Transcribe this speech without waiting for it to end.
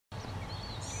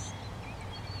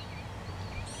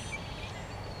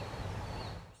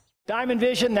Diamond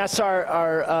Vision, that's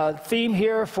our theme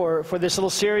here for this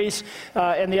little series.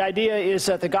 And the idea is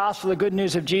that the gospel, the good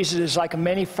news of Jesus, is like a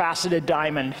many-faceted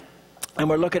diamond. And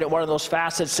we're looking at one of those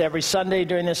facets every Sunday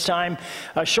during this time.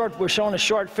 We're showing a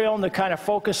short film to kind of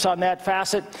focus on that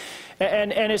facet.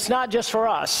 And it's not just for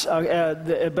us,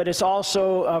 but it's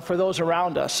also for those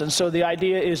around us. And so the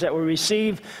idea is that we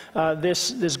receive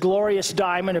this glorious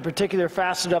diamond, a particular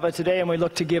facet of it today, and we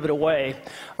look to give it away.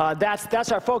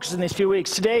 That's our focus in these few weeks.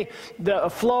 Today, the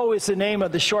Flow is the name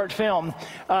of the short film.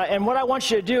 And what I want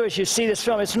you to do as you see this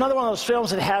film, it's another one of those films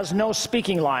that has no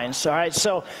speaking lines, all right?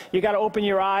 So you got to open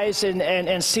your eyes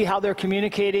and see how they're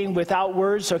communicating without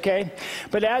words, okay?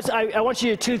 But as I want you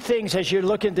to do two things as you're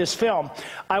looking at this film.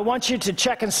 I want you to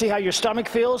check and see how your stomach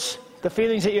feels, the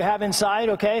feelings that you have inside,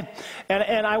 okay?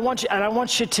 And I want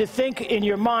you to think in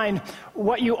your mind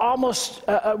what you almost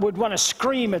would want to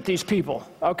scream at these people,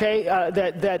 okay?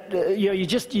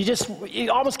 You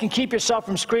almost can keep yourself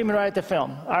from screaming right at the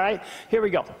film. All right, here we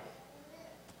go.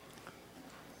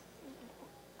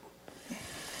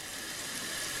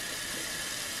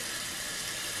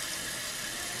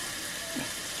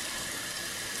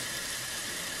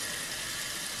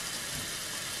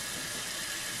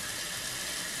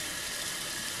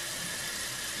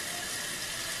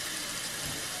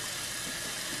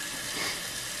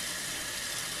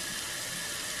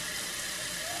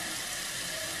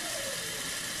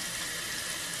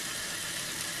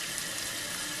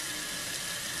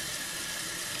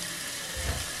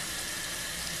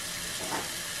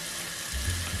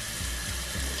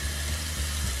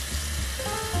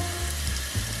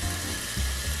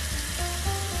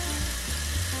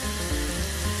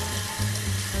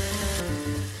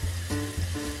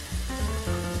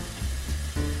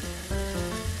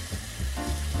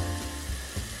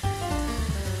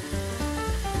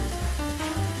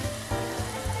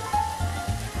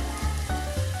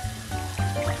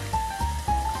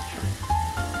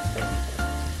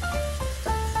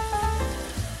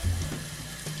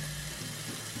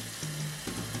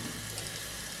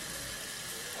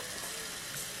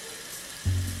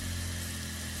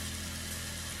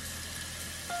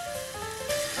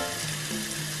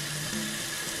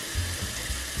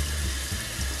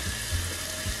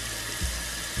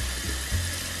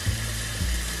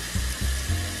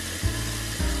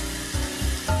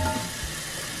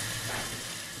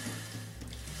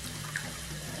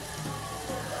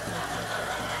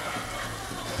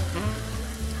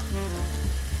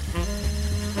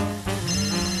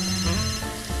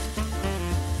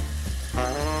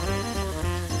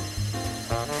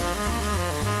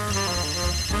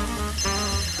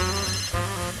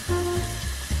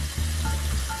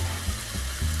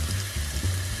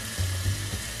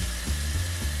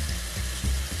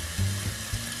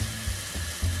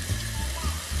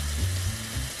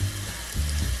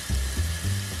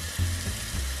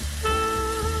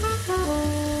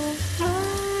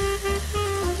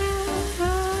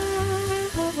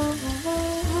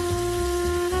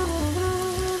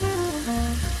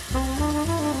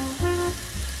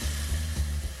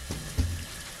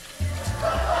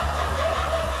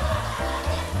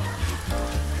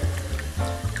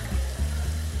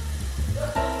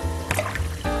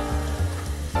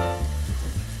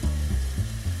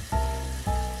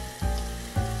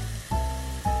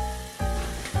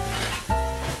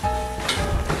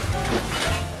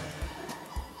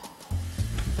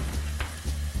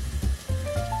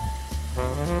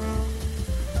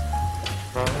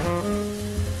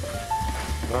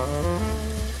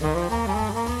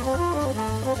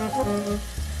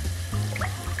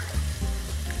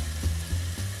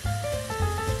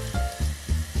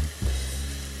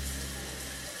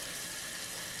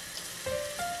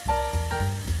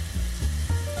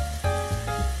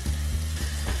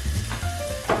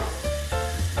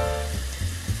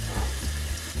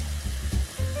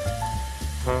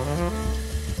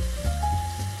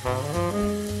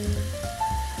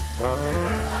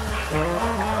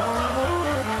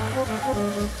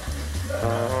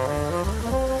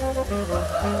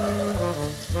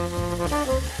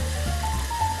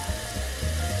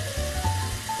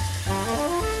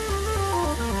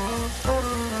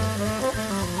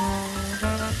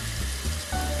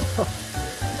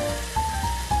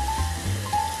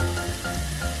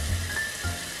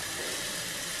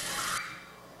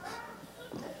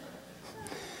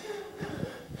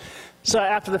 So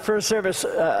after the first service,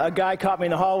 a guy caught me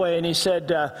in the hallway and he said,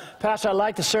 Pastor, I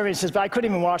like the sermon. He says, but I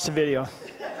couldn't even watch the video.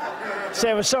 So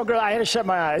it was so good, I had to shut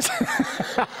my eyes.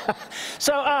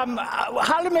 So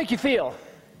how did it make you feel?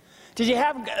 Did you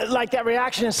have like that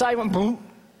reaction inside, went boom?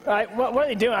 Right? What are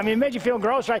they doing? I mean, it made you feel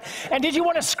gross, right? And did you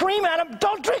want to scream at them,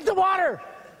 don't drink the water?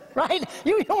 right?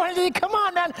 You don't want to think, come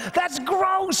on, man, that's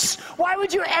gross. Why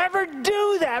would you ever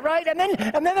do that, right? And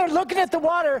then they're looking at the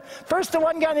water. First the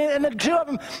one guy and the two of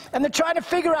them, and they're trying to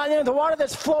figure out, the water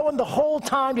that's flowing the whole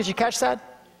time. Did you catch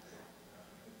that?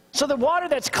 So the water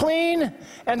that's clean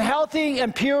and healthy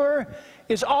and pure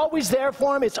is always there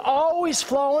for them. It's always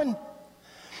flowing.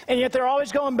 And yet they're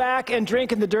always going back and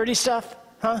drinking the dirty stuff,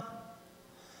 huh?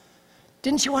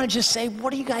 Didn't you want to just say,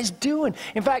 what are you guys doing?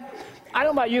 In fact, I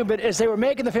don't know about you, but as they were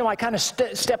making the film, I kind of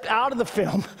stepped out of the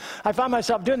film. I found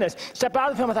myself doing this. Stepped out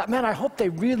of the film, I thought, man, I hope they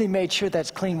really made sure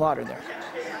that's clean water there.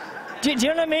 Do you know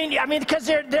what I mean? I mean, because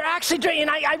they're actually drinking.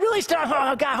 I really started,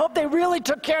 oh, God, I hope they really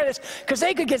took care of this, because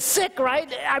they could get sick,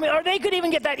 right? I mean, or they could even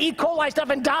get that E. coli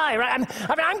stuff and die, right?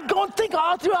 I'm going to think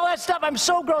all through all that stuff. I'm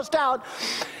so grossed out.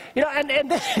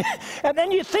 And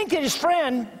then you think that his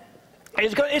friend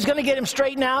is going to get him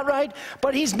straightened out, right?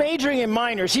 But he's majoring in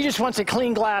minors. He just wants a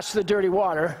clean glass of the dirty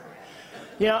water.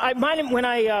 When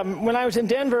I was in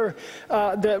Denver,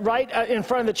 right in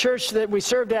front of the church that we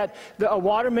served at, a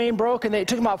water main broke, and it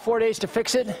took them about 4 days to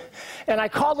fix it. And I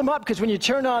called them up because when you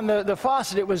turned on the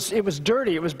faucet, it was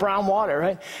dirty. It was brown water,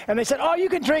 right? And they said, "Oh, you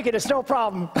can drink it. It's no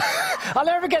problem." I'll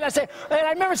never forget. And I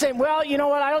remember saying, "Well, you know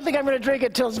what? I don't think I'm going to drink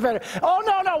it till it's better." "Oh,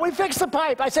 no, we fixed the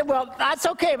pipe." I said, "Well, that's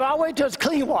okay, but I'll wait till it's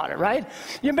clean water," right?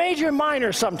 You major in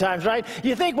minors sometimes, right?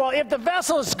 You think, well, if the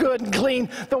vessel is good and clean,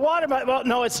 the water might, well,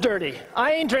 no, it's dirty.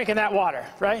 I ain't drinking that water,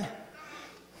 right?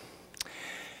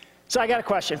 So I got a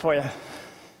question for you.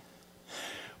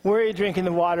 Where are you drinking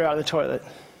the water out of the toilet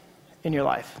in your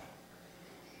life?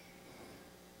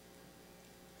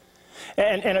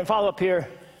 And a follow-up here.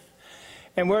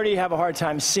 And where do you have a hard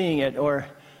time seeing it or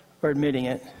admitting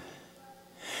it?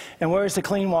 And where is the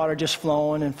clean water just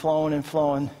flowing and flowing and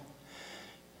flowing?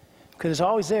 Because it's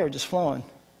always there, just flowing.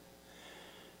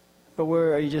 But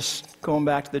where are you just going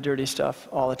back to the dirty stuff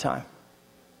all the time?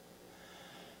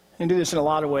 And do this in a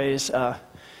lot of ways.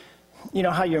 You know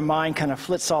how your mind kind of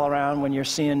flits all around when you're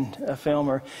seeing a film,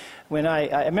 or when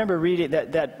I remember reading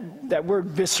that word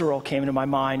visceral came into my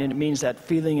mind, and it means that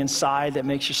feeling inside that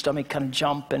makes your stomach kind of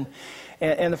jump.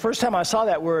 And the first time I saw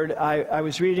that word, I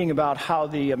was reading about how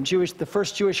the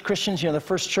first Jewish Christians, the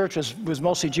first church was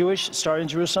mostly Jewish, it started in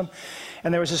Jerusalem,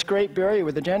 and there was this great barrier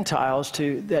with the Gentiles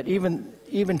that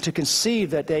even to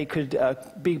conceive that they could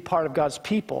be part of God's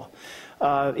people.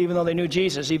 Even though they knew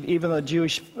Jesus, even though the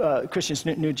Jewish Christians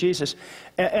knew Jesus.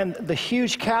 And the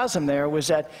huge chasm there was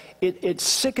that it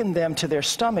sickened them to their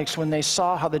stomachs when they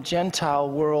saw how the Gentile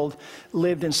world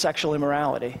lived in sexual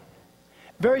immorality.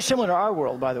 Very similar to our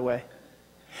world, by the way.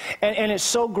 And it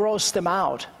so grossed them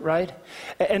out, right?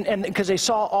 And because they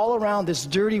saw all around this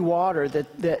dirty water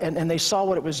and they saw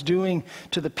what it was doing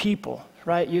to the people.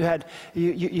 Right? You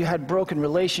had broken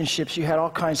relationships, you had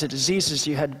all kinds of diseases,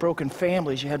 you had broken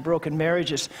families, you had broken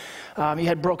marriages, you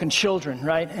had broken children,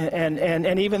 right?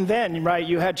 And even then, right,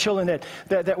 you had children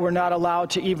that were not allowed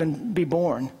to even be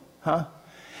born, huh?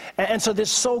 And so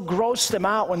this so grossed them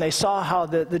out when they saw how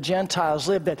the Gentiles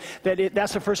lived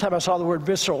that's the first time I saw the word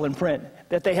visceral in print,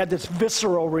 that they had this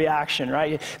visceral reaction,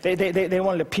 right? They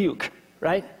wanted to puke,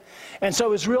 right? And so it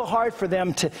was real hard for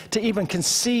them to even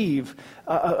conceive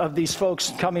of these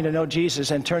folks coming to know Jesus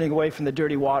and turning away from the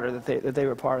dirty water that they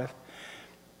were part of.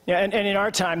 Yeah, and in our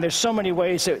time, there's so many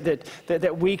ways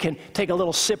that we can take a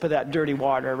little sip of that dirty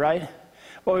water, right?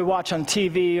 What we watch on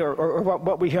TV or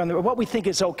what we hear or what we think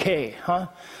is okay, huh?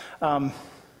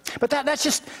 But that's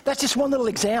just one little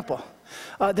example.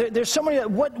 There's so many.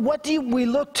 What do we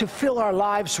look to fill our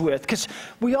lives with? Because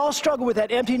we all struggle with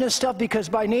that emptiness stuff, because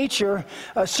by nature,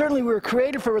 certainly we were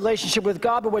created for a relationship with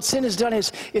God, but what sin has done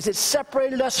is it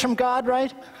separated us from God,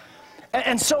 right?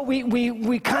 And so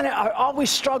we kind of always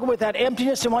struggle with that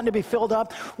emptiness and wanting to be filled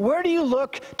up. Where do you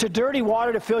look to dirty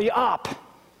water to fill you up?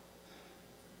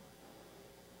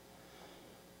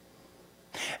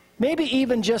 Maybe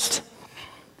even just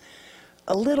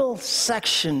a little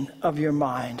section of your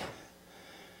mind.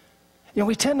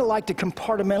 We tend to like to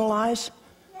compartmentalize.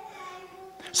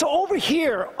 So over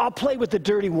here, I'll play with the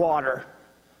dirty water.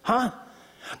 Huh?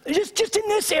 Just in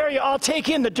this area, I'll take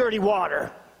in the dirty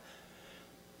water.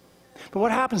 But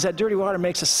what happens, that dirty water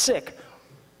makes us sick,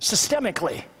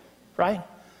 systemically, right?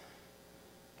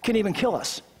 Can even kill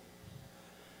us.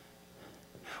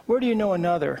 Where do you know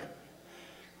another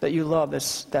that you love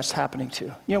that's happening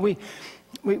to? We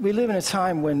live in a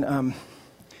time when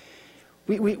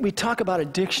we talk about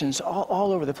addictions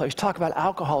all over the place. Talk about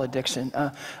alcohol addiction.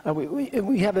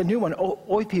 We have a new one,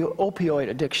 opioid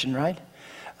addiction, right?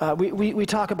 We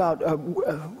talk about a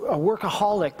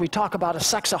workaholic. We talk about a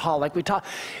sexaholic.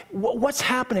 What's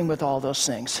happening with all those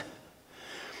things?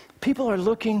 People are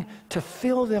looking to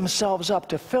fill themselves up,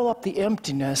 to fill up the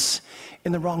emptiness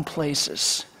in the wrong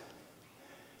places.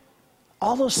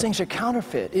 All those things are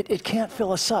counterfeit. It can't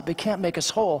fill us up. It can't make us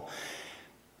whole.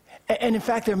 And in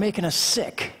fact, they're making us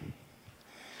sick.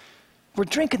 We're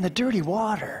drinking the dirty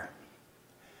water.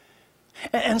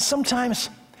 And sometimes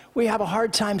we have a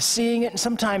hard time seeing it, and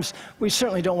sometimes we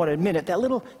certainly don't want to admit it. That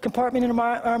little compartment in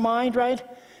our mind, right?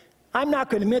 I'm not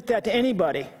going to admit that to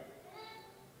anybody.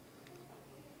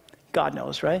 God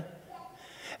knows, right?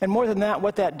 And more than that,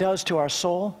 what that does to our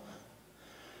soul,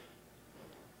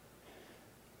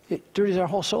 it dirties our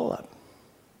whole soul up.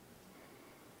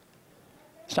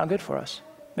 It's not good for us.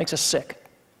 It makes us sick.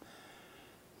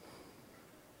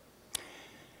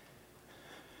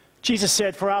 Jesus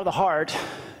said, for out of the heart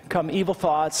come evil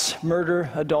thoughts, murder,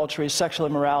 adultery, sexual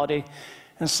immorality,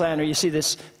 and slander. You see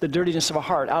this, the dirtiness of a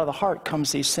heart. Out of the heart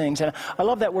comes these things. And I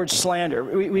love that word slander.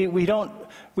 We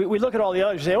look at all the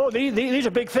others and say, oh, these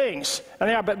are big things. And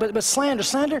they are, but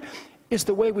slander is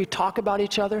the way we talk about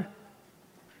each other,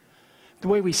 the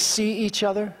way we see each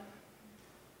other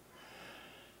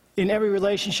in every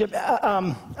relationship.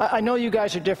 I know you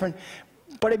guys are different,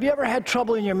 but have you ever had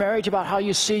trouble in your marriage about how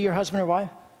you see your husband or wife?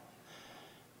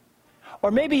 Or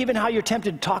maybe even how you're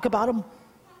tempted to talk about them?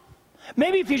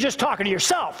 Maybe if you're just talking to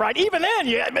yourself, right? Even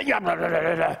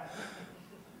then,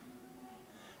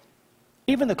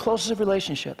 even the closest of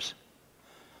relationships,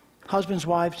 husbands,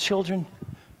 wives, children,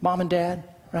 mom and dad,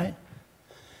 right?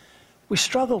 We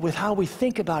struggle with how we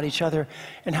think about each other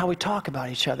and how we talk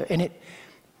about each other. And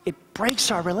it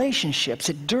breaks our relationships.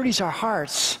 It dirties our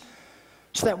hearts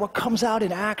so that what comes out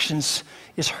in actions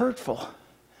is hurtful.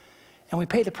 And we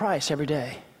pay the price every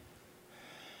day.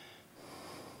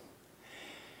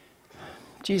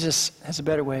 Jesus has a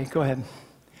better way. Go ahead.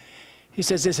 He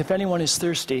says this, if anyone is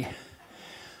thirsty,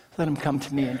 let him come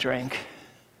to me and drink.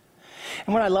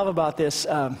 And what I love about this,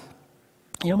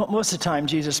 most of the time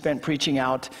Jesus spent preaching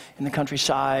out in the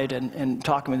countryside and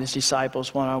talking with his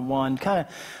disciples one-on-one,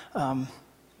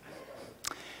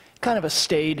 kind of a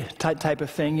staid type of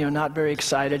thing, not very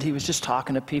excited. He was just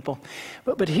talking to people.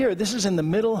 But here, this is in the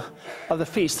middle of the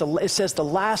feast. It says the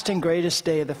last and greatest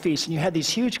day of the feast. And you had these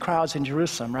huge crowds in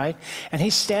Jerusalem, right? And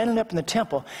he's standing up in the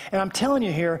temple. And I'm telling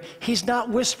you here, he's not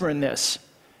whispering this.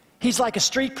 He's like a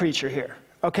street preacher here,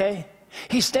 okay?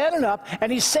 He's standing up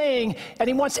and he's saying, and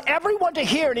he wants everyone to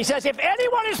hear. And he says, if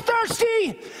anyone is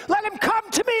thirsty, let him come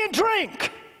to me and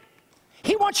drink.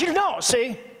 He wants you to know,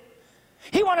 see?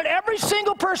 He wanted every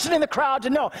single person in the crowd to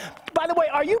know. By the way,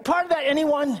 are you part of that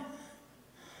anyone?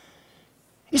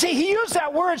 You see, he used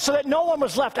that word so that no one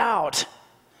was left out.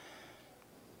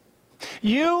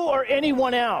 You or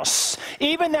anyone else,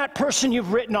 even that person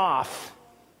you've written off.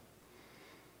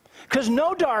 Because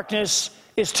no darkness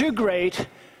is too great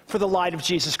for the light of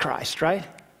Jesus Christ, right?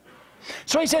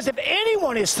 So he says, if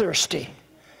anyone is thirsty,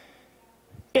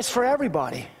 it's for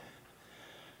everybody.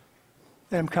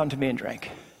 Let him come to me and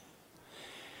drink.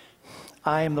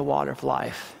 I am the water of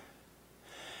life.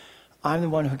 I'm the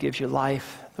one who gives you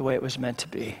life the way it was meant to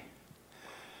be.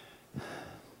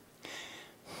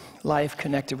 Life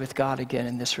connected with God again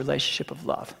in this relationship of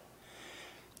love.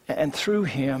 And through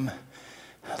him,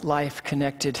 life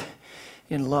connected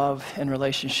in love and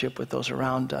relationship with those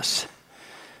around us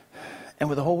and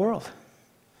with the whole world.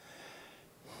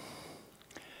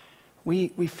 We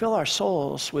fill our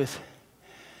souls with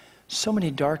so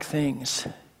many dark things.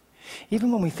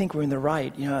 Even when we think we're in the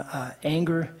right,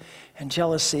 anger and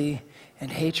jealousy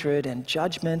and hatred and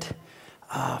judgment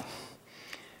of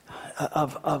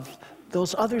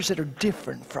those others that are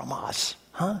different from us,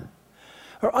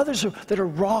 or others that are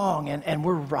wrong and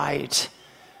we're right.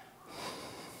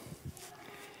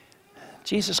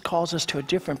 Jesus calls us to a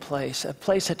different place, a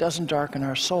place that doesn't darken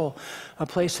our soul, a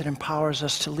place that empowers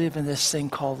us to live in this thing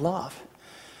called love.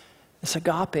 This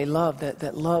agape love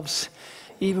that loves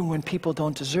even when people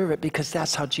don't deserve it, because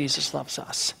that's how Jesus loves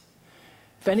us.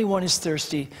 If anyone is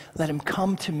thirsty, let him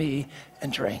come to me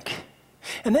and drink.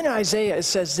 And then in Isaiah it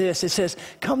says this, it says,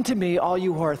 come to me, all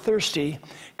you who are thirsty,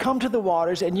 come to the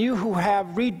waters, and you who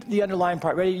have, read the underlined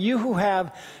part, ready? You who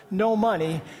have no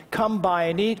money, come buy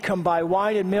and eat, come buy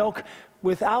wine and milk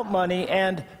without money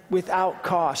and without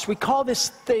cost. We call this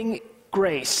thing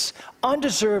grace,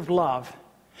 undeserved love.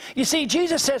 You see,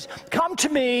 Jesus says, come to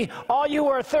me, all you who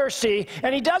are thirsty,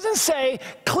 and he doesn't say,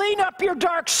 clean up your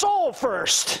dark soul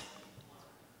first.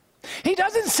 He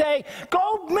doesn't say,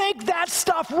 go make that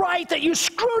stuff right that you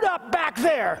screwed up back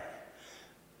there.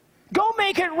 Go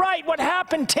make it right what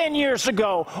happened 10 years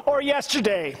ago or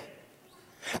yesterday.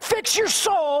 Fix your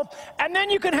soul, and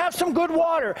then you can have some good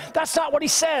water. That's not what he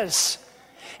says.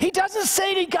 He doesn't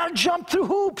say that you got to jump through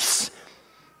hoops.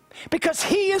 Because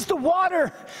he is the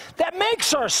water that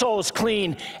makes our souls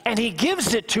clean, and he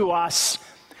gives it to us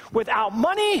without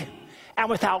money and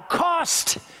without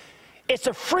cost. It's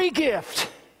a free gift.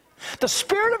 The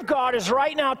Spirit of God is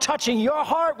right now touching your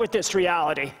heart with this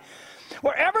reality.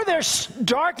 Wherever there's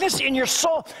darkness in your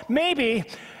soul, maybe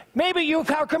you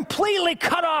are completely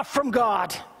cut off from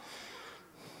God.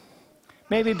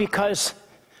 Maybe because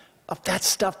of that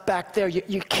stuff back there.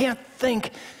 You can't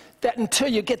think that until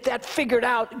you get that figured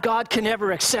out, God can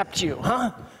ever accept you,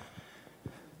 huh?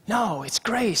 No, it's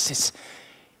grace.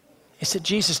 It's that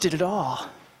Jesus did it all.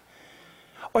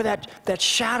 Or that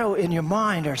shadow in your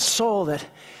mind or soul that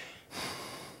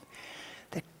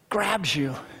grabs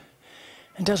you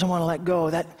and doesn't want to let go.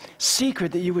 That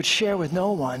secret that you would share with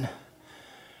no one.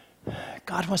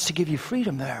 God wants to give you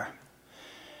freedom there.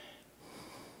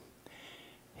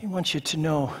 He wants you to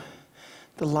know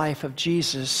the life of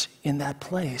Jesus in that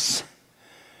place.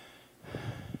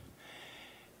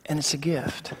 And it's a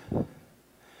gift.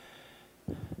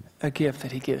 A gift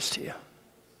that he gives to you.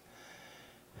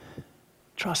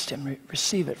 Trust him.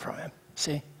 Receive it from him.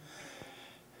 See?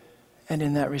 And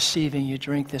in that receiving, you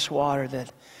drink this water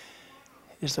that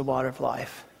is the water of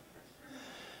life.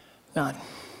 Not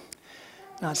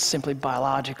simply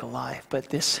biological life, but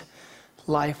this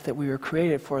life that we were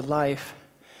created for, life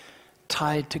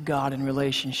tied to God in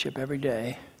relationship every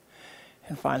day,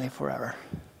 and finally forever.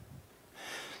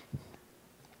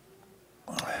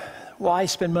 Why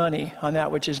spend money on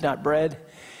that which is not bread,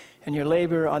 and your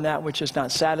labor on that which is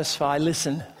not satisfy?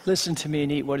 Listen to me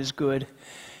and eat what is good.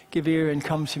 Give ear and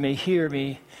come to me, hear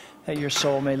me, that your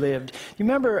soul may live. You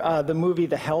remember the movie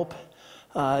The Help?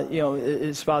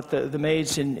 It's about the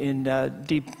maids in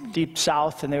deep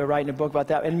south, and they were writing a book about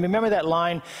that. And remember that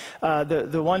line?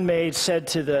 The one maid said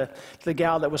to the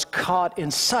gal that was caught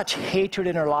in such hatred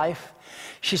in her life,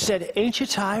 she said, "Ain't you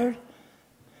tired?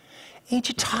 Ain't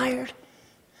you tired?"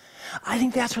 I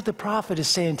think that's what the prophet is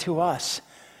saying to us.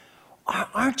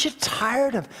 Aren't you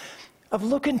tired of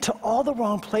looking to all the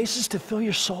wrong places to fill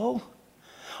your soul?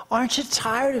 Aren't you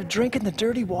tired of drinking the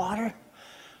dirty water?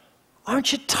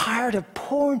 Aren't you tired of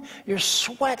pouring your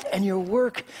sweat and your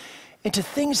work into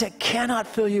things that cannot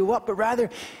fill you up, but rather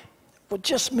will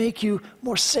just make you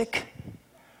more sick?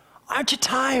 Aren't you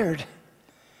tired?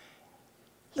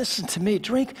 Listen to me.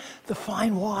 Drink the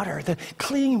fine water, the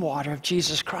clean water of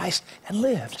Jesus Christ, and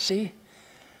live. See?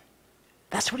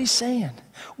 That's what he's saying.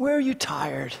 Where are you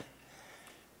tired?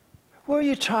 Where are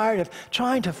you tired of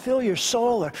trying to fill your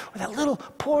soul or that little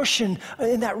portion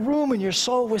in that room in your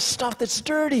soul with stuff that's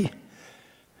dirty?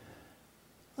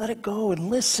 Let it go and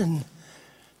listen.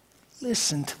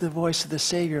 Listen to the voice of the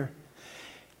Savior.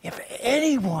 If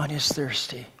anyone is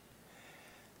thirsty,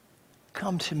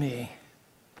 come to me.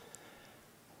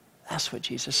 That's what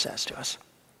Jesus says to us.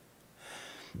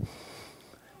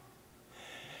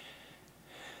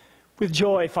 With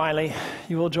joy, finally,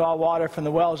 you will draw water from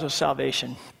the wells of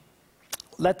salvation.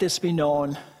 Let this be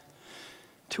known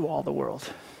to all the world.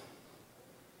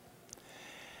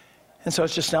 And so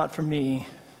it's just not for me.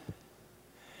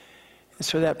 It's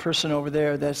for that person over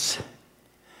there that's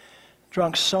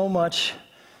drunk so much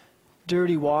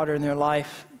dirty water in their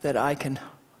life that I can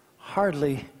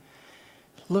hardly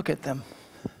look at them.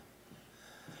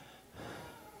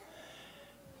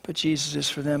 But Jesus is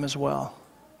for them as well.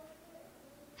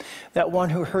 That one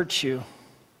who hurt you,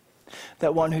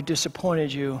 that one who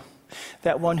disappointed you,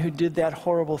 that one who did that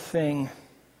horrible thing,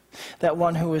 that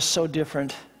one who is so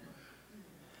different.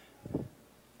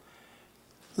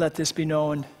 Let this be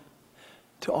known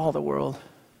to all the world.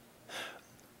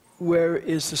 Where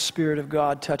is the Spirit of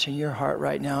God touching your heart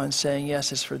right now and saying,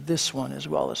 yes, it's for this one as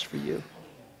well as for you?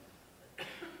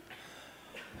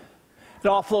 It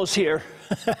all flows here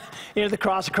into the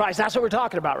cross of Christ. That's what we're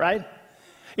talking about, right?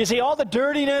 You see, all the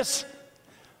dirtiness,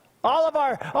 all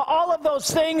of those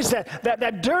things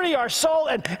that dirty our soul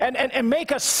and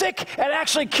make us sick and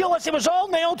actually kill us, it was all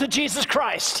nailed to Jesus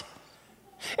Christ.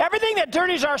 Everything that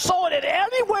dirties our soul and in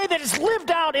any way that is lived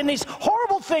out in these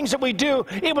horrible things that we do,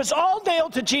 it was all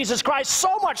nailed to Jesus Christ,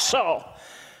 so much so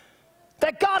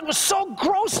that God was so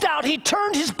grossed out, he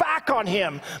turned his back on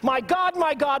him. My God,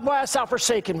 why hast thou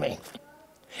forsaken me?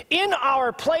 In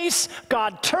our place,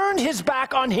 God turned his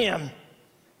back on him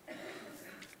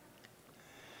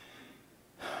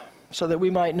so that we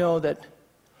might know that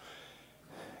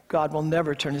God will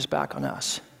never turn his back on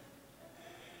us.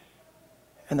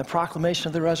 And the proclamation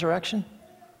of the resurrection,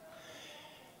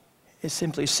 it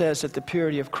simply says that the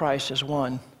purity of Christ is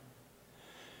won.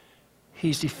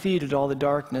 He's defeated all the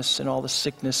darkness and all the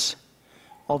sickness,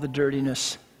 all the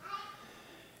dirtiness.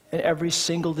 And every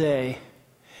single day,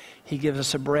 he gives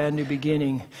us a brand new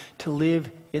beginning to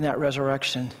live in that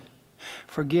resurrection.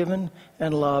 Forgiven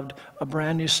and loved, a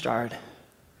brand new start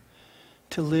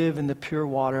to live in the pure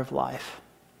water of life.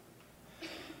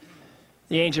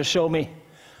 The angel showed me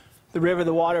the river,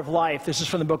 the water of life. This is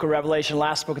from the book of Revelation,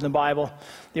 last book in the Bible.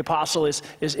 The apostle is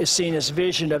seeing this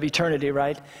vision of eternity,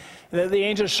 right? The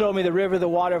angel showed me the river, the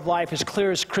water of life, as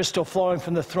clear as crystal, flowing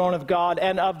from the throne of God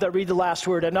and of the, read the last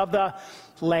word, and of the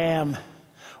Lamb.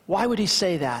 Why would he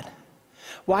say that?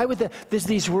 Why would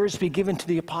these words be given to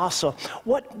the apostle?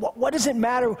 What does it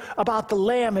matter about the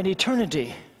Lamb in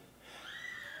eternity?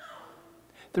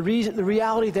 The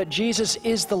reality that Jesus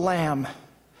is the Lamb,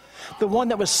 the one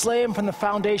that was slain from the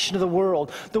foundation of the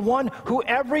world, the one who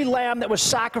every lamb that was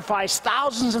sacrificed,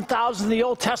 thousands and thousands in the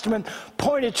Old Testament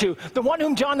pointed to, the one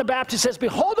whom John the Baptist says,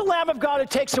 behold the Lamb of God who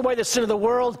takes away the sin of the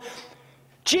world.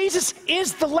 Jesus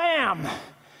is the Lamb.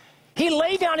 He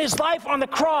laid down his life on the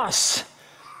cross,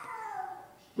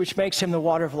 which makes him the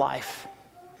water of life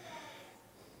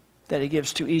that he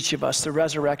gives to each of us, the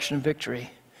resurrection victory.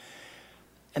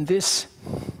 And this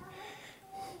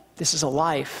is a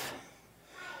life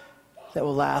that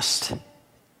will last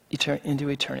into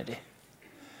eternity.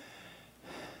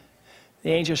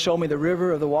 The angel showed me the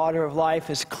river of the water of life,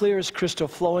 as clear as crystal,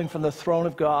 flowing from the throne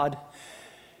of God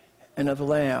and of the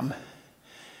Lamb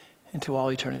into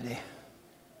all eternity.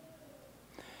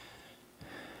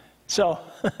 So,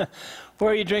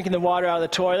 where are you drinking the water out of the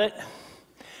toilet?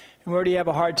 And where do you have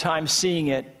a hard time seeing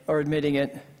it or admitting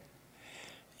it?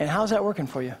 And how's that working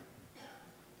for you?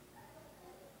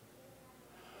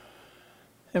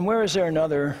 And where is there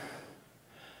another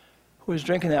who is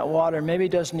drinking that water, maybe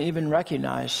doesn't even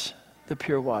recognize the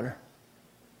pure water?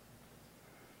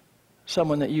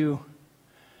 Someone that you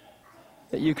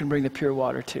can bring the pure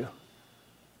water to.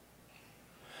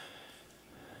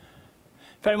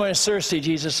 If anyone is thirsty,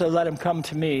 Jesus said, let him come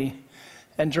to me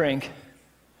and drink.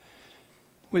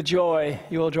 With joy,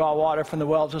 you will draw water from the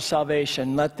wells of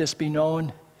salvation. Let this be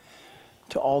known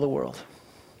to all the world.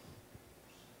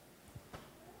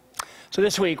 So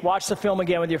this week, watch the film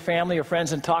again with your family or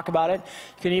friends and talk about it.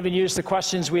 You can even use the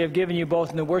questions we have given you both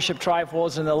in the worship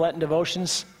trifolds and the Lenten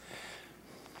devotions.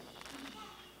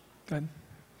 Go ahead.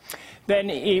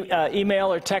 Then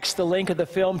email or text the link of the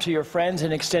film to your friends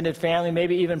and extended family,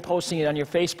 maybe even posting it on your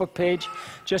Facebook page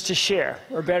just to share,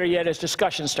 or better yet, as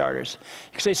discussion starters.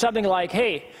 You can say something like,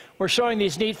 hey, we're showing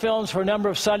these neat films for a number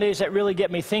of Sundays that really get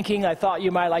me thinking. I thought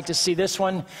you might like to see this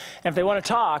one. And if they want to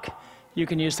talk, you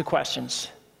can use the questions.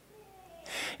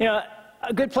 You know,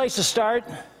 a good place to start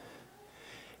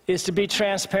is to be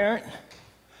transparent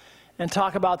and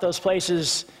talk about those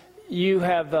places you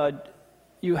have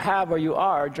or you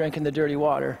are drinking the dirty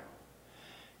water,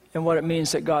 and what it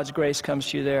means that God's grace comes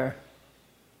to you there.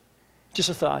 Just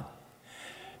a thought.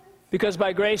 Because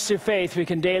by grace through faith, we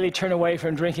can daily turn away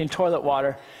from drinking toilet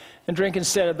water and drink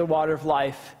instead of the water of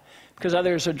life, because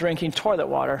others are drinking toilet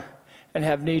water and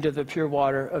have need of the pure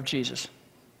water of Jesus.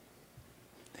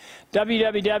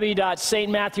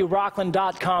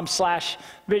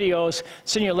 www.stmatthewrockland.com/videos.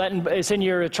 It's in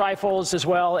your trifolds as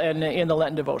well, and in the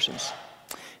Lenten devotions.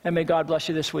 And may God bless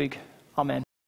you this week. Amen.